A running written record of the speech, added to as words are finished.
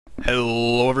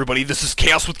Hello everybody, this is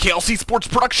Chaos with Chaos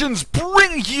Esports Productions,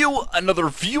 bringing you another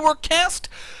viewer cast.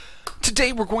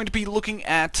 Today we're going to be looking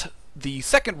at the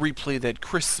second replay that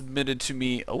Chris submitted to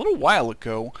me a little while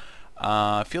ago.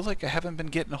 I feel like I haven't been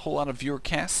getting a whole lot of viewer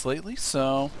casts lately,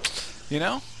 so,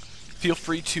 feel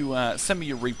free to send me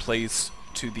your replays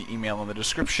to the email in the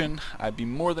description. I'd be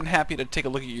more than happy to take a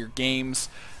look at your games,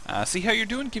 see how you're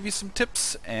doing, give you some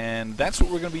tips, and that's what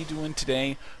we're going to be doing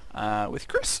today with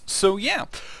Chris. So yeah,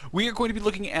 we are going to be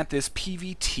looking at this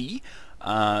PvT.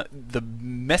 The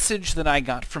message that I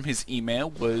got from his email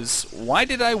was, why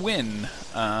did I win?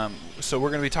 So we're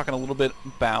going to be talking a little bit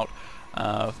about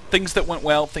things that went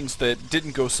well, things that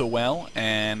didn't go so well,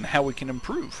 and how we can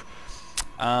improve.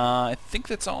 I think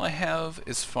that's all I have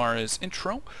as far as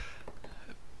intro.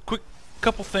 Quick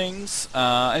couple things.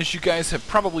 As you guys have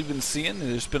probably been seeing,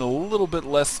 there's been a little bit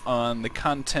less on the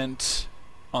content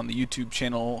on the YouTube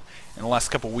channel in the last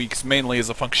couple weeks, mainly as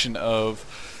a function of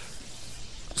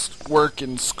work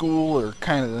and school are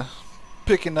kind of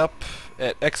picking up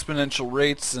at exponential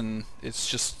rates, and it's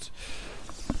just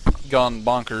gone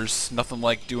bonkers. Nothing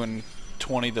like doing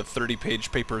 20 to 30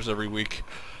 page papers every week.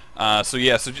 So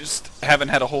just haven't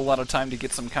had a whole lot of time to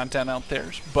get some content out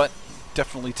there, but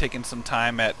definitely taking some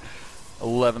time at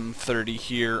 11:30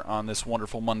 here on this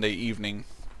wonderful Monday evening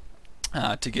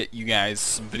to get you guys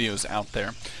some videos out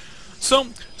there. So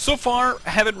far,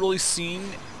 I haven't really seen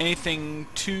anything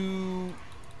too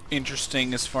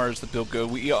interesting as far as the build go.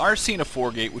 We are seeing a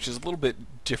 4-gate, which is a little bit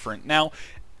different. Now,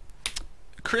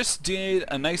 Chris did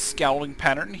a nice scouting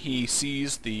pattern. He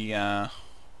sees the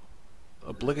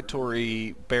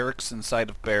obligatory barracks inside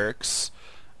of barracks,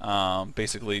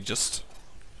 basically just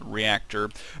reactor,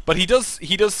 but he does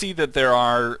see that there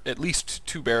are at least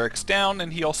 2 barracks down,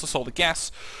 and he also saw the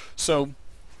gas, so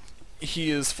he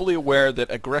is fully aware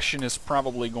that aggression is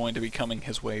probably going to be coming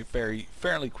his way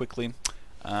fairly quickly,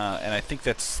 and I think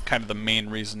that's kind of the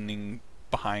main reasoning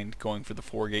behind going for the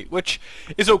 4-gate, which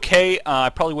is okay. I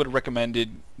probably would have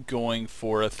recommended going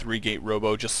for a 3-gate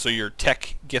robo just so your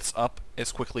tech gets up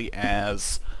as quickly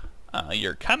as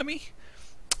your economy,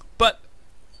 but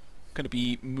going to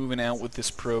be moving out with this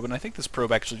probe, and I think this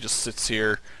probe actually just sits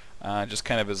here just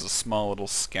kind of as a small little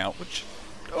scout, which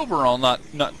overall not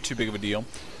too big of a deal.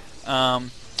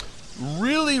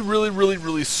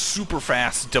 Really super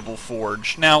fast double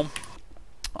forge. Now,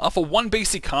 off of 1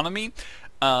 base economy,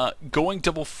 going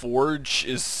double forge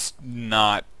is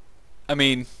not, I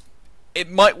mean, it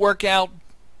might work out,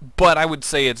 but I would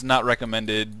say it's not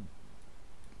recommended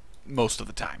most of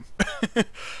the time.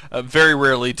 Very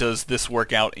rarely does this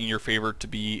work out in your favor to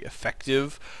be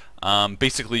effective.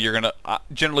 Basically, you're gonna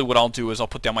generally what I'll do is I'll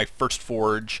put down my first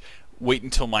forge, wait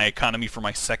until my economy for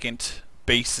my second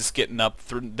base is getting up,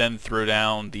 then throw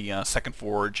down the second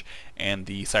forge and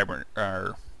the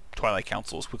Twilight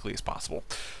Council as quickly as possible.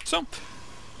 So,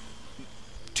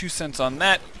 2 cents on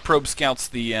that. Probe scouts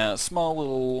the small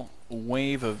little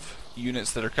wave of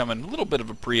units that are coming. A little bit of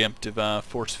a preemptive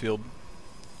force field.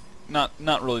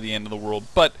 Not really the end of the world,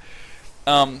 but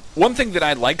one thing that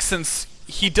I like, since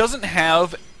he doesn't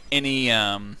have any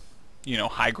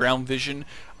high ground vision,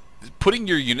 putting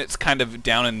your units kind of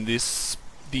down in these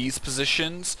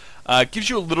positions gives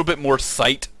you a little bit more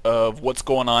sight of what's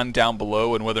going on down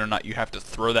below and whether or not you have to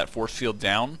throw that force field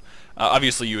down.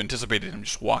 Obviously, you anticipated him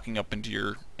just walking up into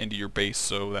your base,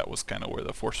 so that was kind of where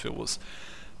the force field was.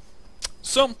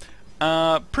 So,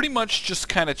 pretty much just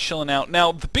kind of chilling out.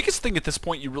 Now, the biggest thing at this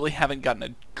point, you really haven't gotten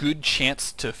a good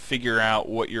chance to figure out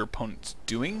what your opponent's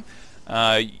doing.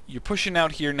 You're pushing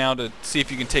out here now to see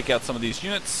if you can take out some of these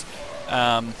units.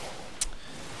 A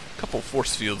couple of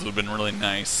force fields would have been really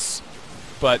nice.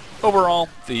 But overall,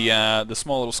 the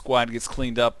small little squad gets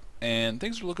cleaned up, and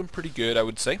things are looking pretty good, I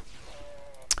would say.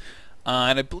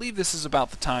 And I believe this is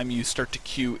about the time you start to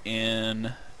queue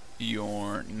in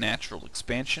your natural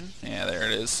expansion. Yeah, there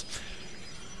it is.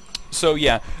 So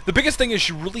yeah, the biggest thing is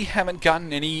you really haven't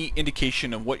gotten any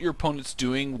indication of what your opponent's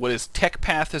doing, what his tech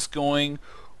path is going,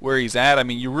 where he's at. I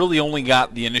mean, you really only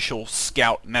got the initial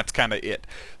scout, and that's kind of it.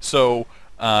 So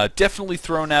definitely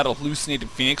throwing out a hallucinated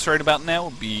Phoenix right about now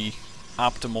would be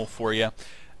optimal for you.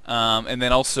 And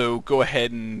then also go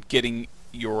ahead and getting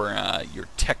your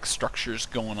tech structures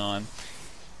going on.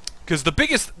 Because the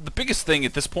biggest thing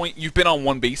at this point, you've been on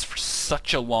 1 base for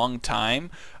such a long time.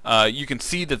 You can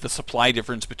see that the supply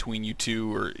difference between you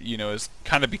two, has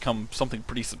kind of become something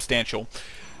pretty substantial.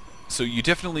 So you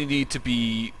definitely need to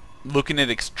be looking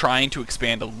at trying to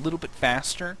expand a little bit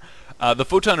faster. The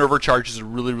photon overcharge is a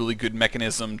really good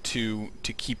mechanism to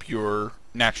keep your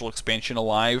natural expansion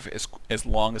alive as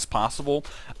long as possible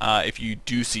if you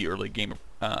do see early game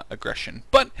aggression.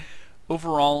 But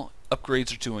overall,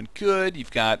 upgrades are doing good.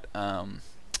 You've got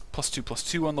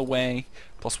 +2/+2 on the way.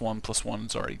 +1/+1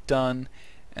 is already done.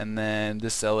 And then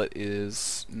this zealot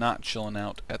is not chilling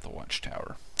out at the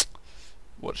watchtower.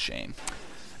 What a shame.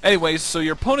 Anyways, so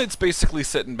your opponent's basically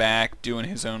sitting back, doing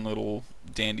his own little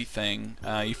dandy thing.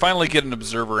 You finally get an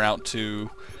observer out to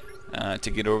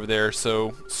get over there.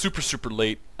 So super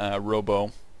late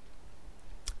robo.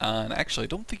 And actually, I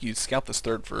don't think you scout this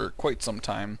third for quite some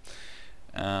time.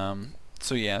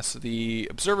 So yeah, so the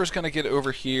observer's going to get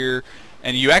over here,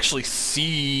 and you actually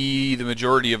see the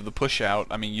majority of the push out.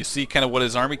 I mean, you see kind of what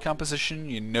his army composition,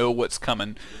 you know what's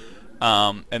coming.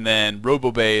 And then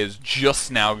Robo Bay is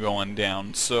just now going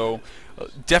down. So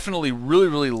definitely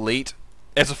really late.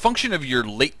 As a function of your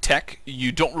late tech,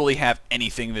 you don't really have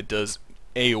anything that does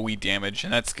AoE damage,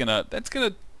 and that's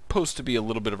gonna pose to be a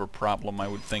little bit of a problem, I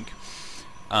would think.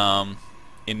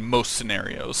 In most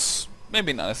scenarios.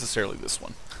 Maybe not necessarily this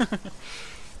one.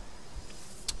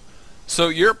 So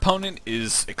your opponent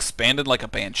is expanded like a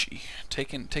banshee,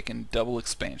 taking double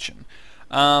expansion.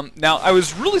 Now I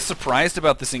was really surprised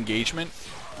about this engagement.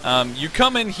 You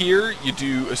come in here, you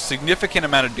do a significant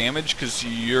amount of damage because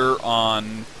you're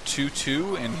on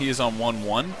 2-2 and he is on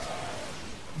 1-1.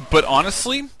 But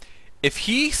honestly, if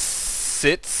he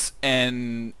sits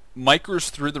and micros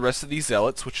through the rest of these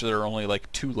zealots, which there are only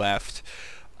like 2 left,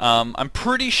 I'm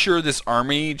pretty sure this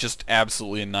army just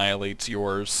absolutely annihilates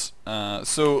yours.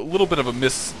 So a little bit of a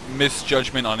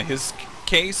misjudgment on his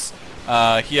case.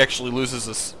 He actually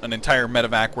loses an entire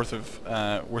medevac worth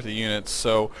of units.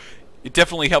 So it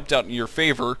definitely helped out in your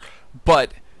favor.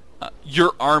 But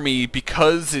your army,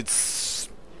 because it's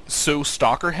so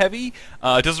stalker heavy,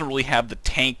 doesn't really have the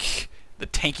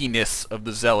tankiness of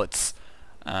the zealots.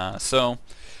 So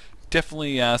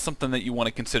definitely something that you want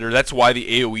to consider. That's why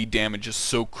the AoE damage is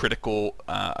so critical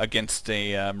against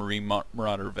a Marine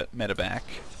Marauder medevac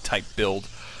type build.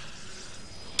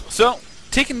 So,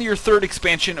 taking your third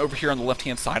expansion over here on the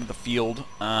left-hand side of the field,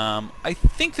 I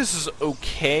think this is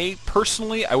okay.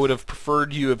 Personally, I would have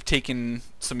preferred you have taken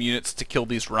some units to kill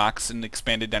these rocks and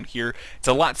expanded down here. It's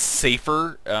a lot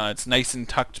safer. It's nice and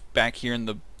tucked back here in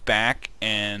the back,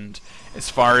 and as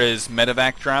far as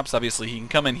medevac drops, obviously he can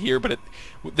come in here, but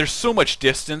there's so much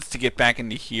distance to get back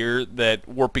into here that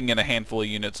warping in a handful of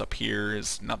units up here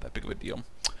is not that big of a deal.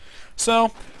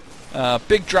 So,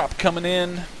 big drop coming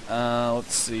in.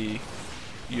 Let's see.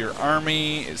 Your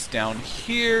army is down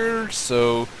here,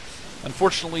 so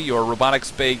unfortunately your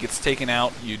robotics bay gets taken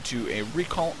out. You do a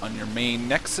recall on your main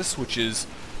nexus, which is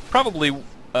probably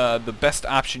the best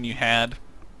option you had.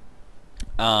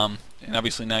 And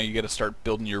obviously now you got to start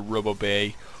building your Robo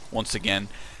Bay once again.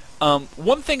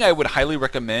 One thing I would highly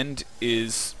recommend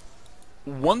is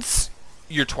once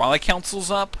your Twilight Council's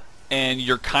up and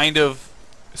you're kind of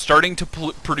starting to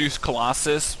produce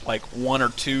Colossus, like 1 or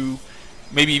 2,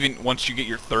 maybe even once you get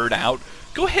your third out,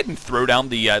 go ahead and throw down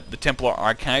the Templar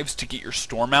Archives to get your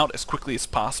Storm out as quickly as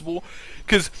possible.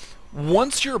 Because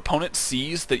once your opponent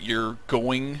sees that you're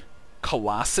going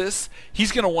Colossus,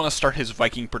 he's going to want to start his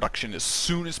Viking production as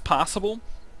soon as possible,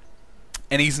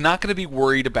 and he's not going to be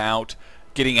worried about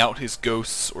getting out his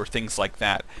ghosts or things like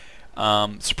that.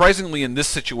 Surprisingly, in this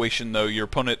situation though, your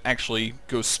opponent actually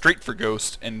goes straight for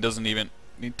ghost and doesn't even,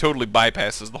 he totally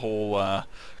bypasses the whole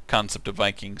concept of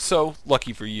Viking. So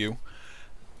lucky for you.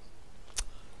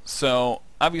 So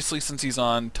obviously, since he's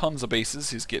on tons of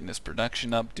bases, he's getting his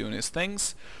production up, doing his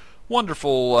things.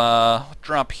 Wonderful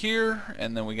drop here,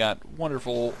 and then we got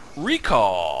wonderful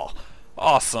recall.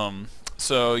 Awesome.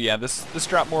 So yeah, this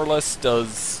drop more or less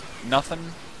does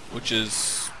nothing, which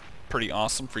is pretty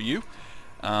awesome for you.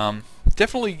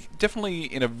 Definitely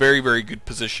in a very good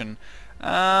position.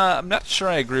 I'm not sure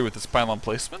I agree with this pylon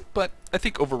placement, but I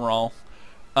think overall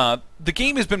the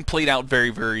game has been played out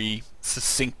very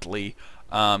succinctly.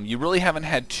 You really haven't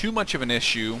had too much of an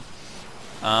issue.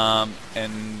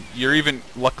 And you're even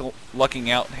lucking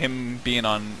out him being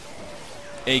on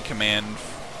A command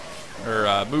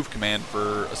or move command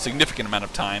for a significant amount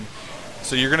of time,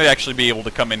 so you're going to actually be able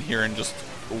to come in here and just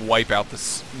wipe out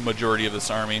this majority of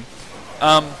this army.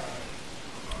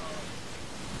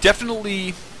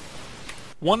 Definitely,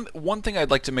 one thing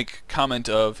I'd like to make comment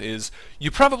of is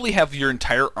you probably have your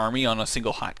entire army on a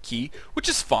single hotkey, which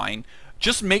is fine.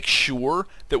 Just make sure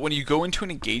that when you go into an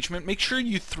engagement, make sure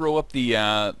you throw up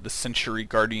the Century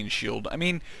Guardian Shield. I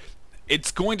mean,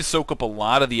 it's going to soak up a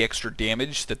lot of the extra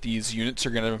damage that these units are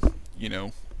going to, you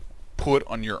know, put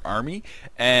on your army,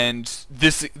 and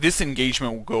this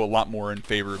engagement will go a lot more in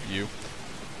favor of you.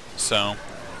 So,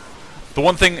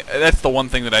 that's the one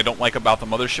thing that I don't like about the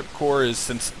Mothership Core is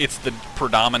since it's the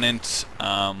predominant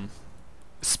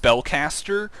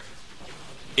spellcaster.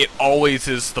 it always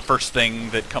is the first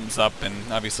thing that comes up,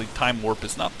 and obviously Time Warp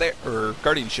is not there, or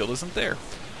Guardian Shield isn't there.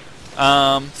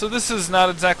 So this is not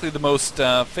exactly the most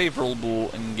favorable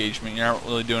engagement. You're not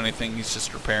really doing anything, he's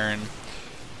just repairing.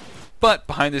 But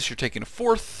behind this you're taking a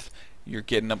 4th, you're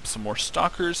getting up some more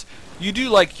Stalkers. You do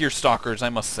like your Stalkers, I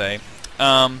must say.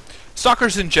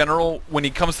 Stalkers in general, when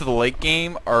it comes to the late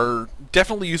game, are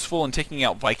definitely useful in taking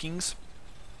out Vikings.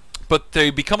 But they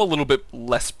become a little bit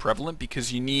less prevalent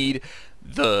because you need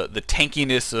the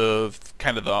tankiness of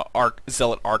kind of the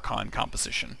Zealot Archon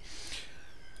composition.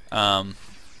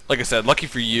 Like I said, lucky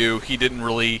for you, he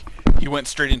went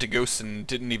straight into Ghosts and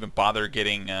didn't even bother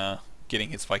getting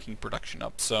his Viking production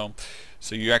up. So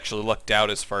you actually lucked out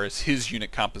as far as his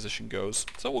unit composition goes.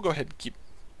 So we'll go ahead and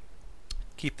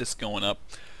keep this going up.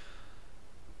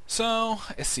 So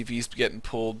SCV's getting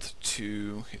pulled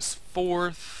to his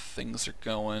 4th. Things are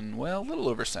going, well, a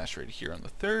little oversaturated here on the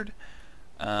 3rd.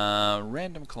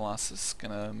 Random Colossus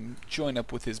gonna join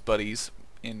up with his buddies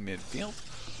in midfield.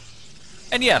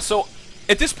 And yeah, so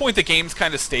at this point the game's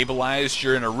kind of stabilized.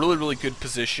 You're in a really good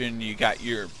position. You got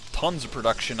your tons of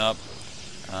production up.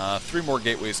 3 more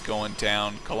gateways going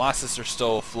down. Colossus are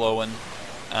still flowing.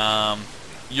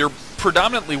 You're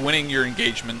predominantly winning your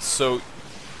engagements, so,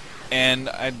 and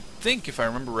I think if I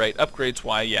remember right, upgrades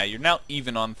why, yeah, you're now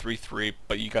even on 3-3,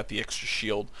 but you got the extra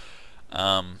shield.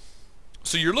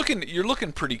 So you're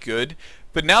looking pretty good.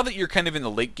 But now that you're kind of in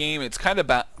the late game, it's kind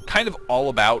of all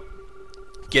about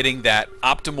getting that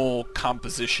optimal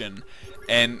composition.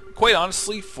 And quite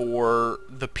honestly, for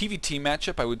the PvT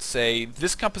matchup, I would say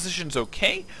this composition's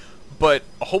okay, but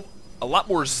a lot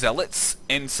more Zealots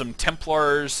and some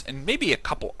Templars and maybe a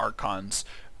couple Archons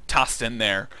tossed in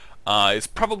there is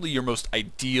probably your most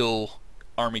ideal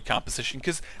army composition,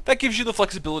 because that gives you the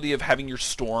flexibility of having your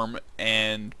Storm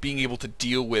and being able to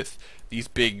deal with these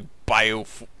big bio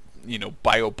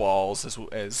balls,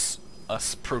 as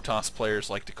us Protoss players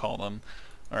like to call them,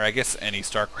 or I guess any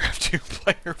StarCraft 2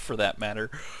 player for that matter.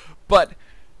 But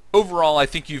overall, I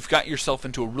think you've got yourself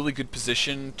into a really good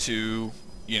position to,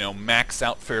 max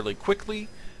out fairly quickly.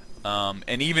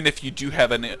 And even if you do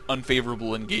have an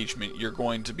unfavorable engagement, you're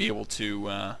going to be able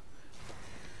to,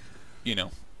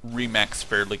 remax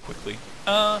fairly quickly.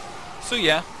 So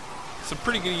yeah, some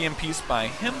pretty good EMPs by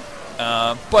him.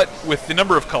 But with the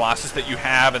number of Colossus that you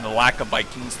have and the lack of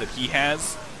Vikings that he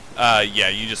has, yeah,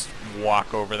 you just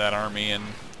walk over that army, and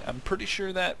I'm pretty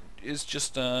sure that is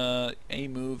just a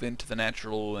move into the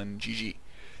natural and GG,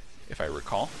 if I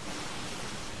recall.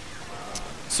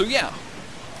 So yeah.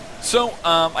 So,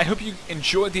 I hope you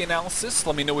enjoyed the analysis.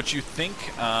 Let me know what you think.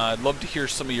 I'd love to hear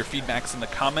some of your feedbacks in the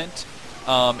comment.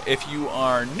 If you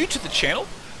are new to the channel,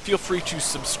 feel free to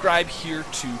subscribe here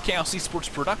to Chaos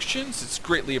Esports Productions. It's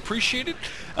greatly appreciated.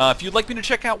 If you'd like me to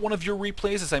check out one of your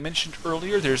replays, as I mentioned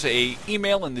earlier, there's an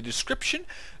email in the description.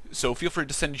 So feel free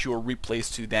to send your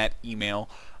replays to that email.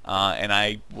 And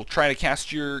I will try to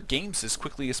cast your games as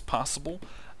quickly as possible.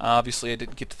 Obviously, I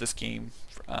didn't get to this game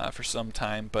for some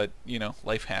time, but,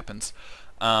 life happens.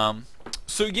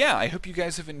 So yeah, I hope you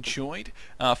guys have enjoyed.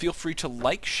 Feel free to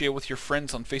like, share with your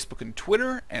friends on Facebook and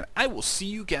Twitter, and I will see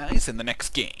you guys in the next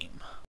game.